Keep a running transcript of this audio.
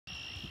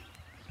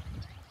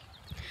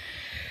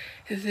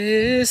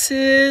This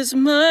is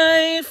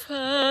my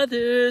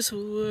Father's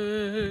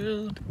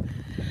world,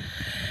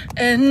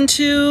 and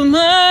to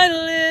my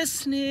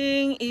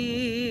listening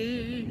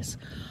ears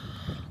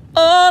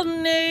all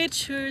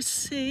nature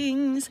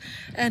sings,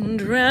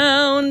 and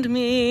round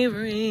me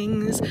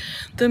rings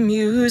the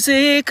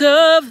music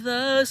of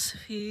the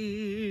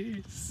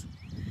spheres.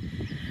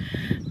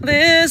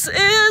 This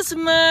is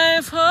my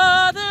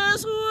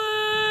Father's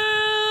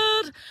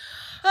world.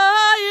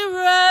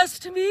 I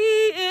rest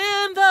me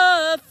in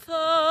the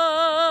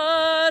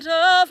thought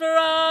of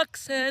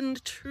rocks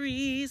and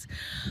trees,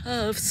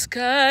 of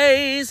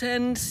skies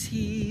and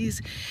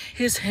seas,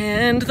 his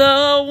hand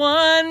the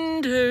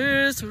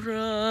wonders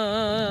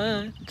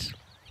wrought.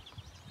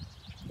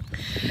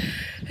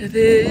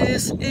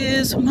 This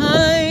is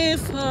my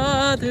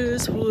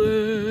Father's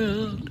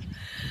world.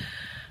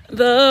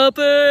 The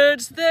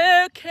birds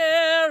their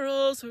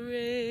carols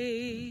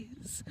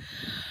raise,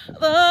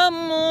 the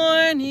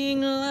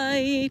morning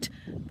light,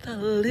 the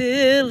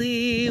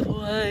lily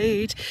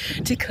white,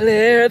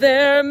 declare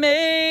their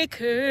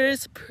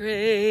Maker's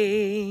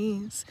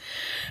praise.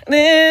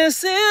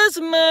 This is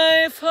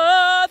my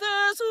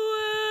Father's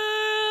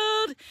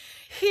world.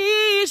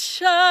 He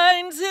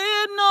shines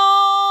in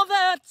all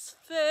that's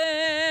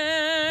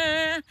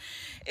fair.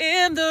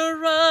 In the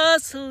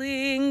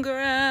rustling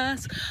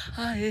grass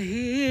I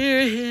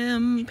hear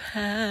him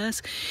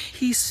pass.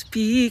 He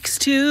speaks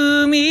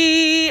to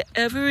me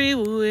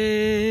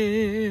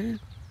everywhere.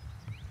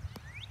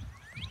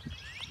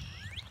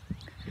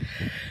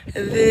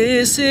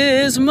 This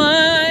is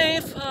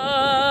my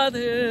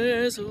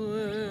Father's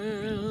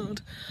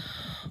world.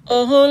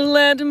 Oh,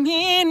 let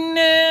me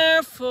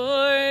ne'er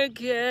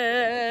forget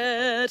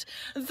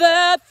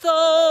that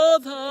though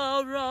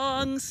the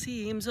wrong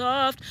seems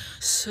oft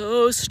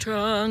so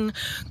strong,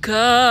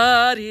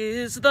 God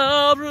is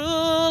the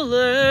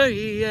ruler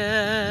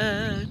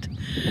yet.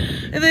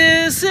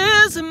 This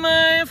is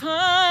my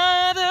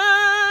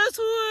Father's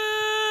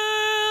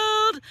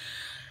world.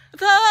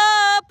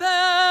 The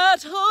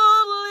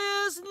battle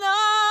is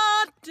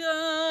not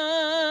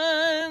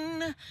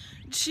done.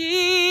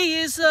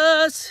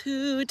 Jesus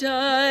who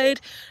died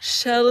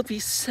shall be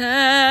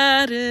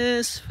satisfied,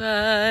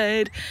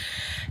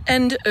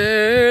 and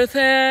earth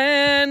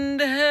and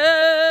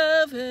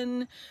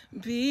heaven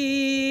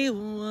be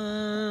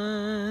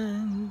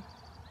one.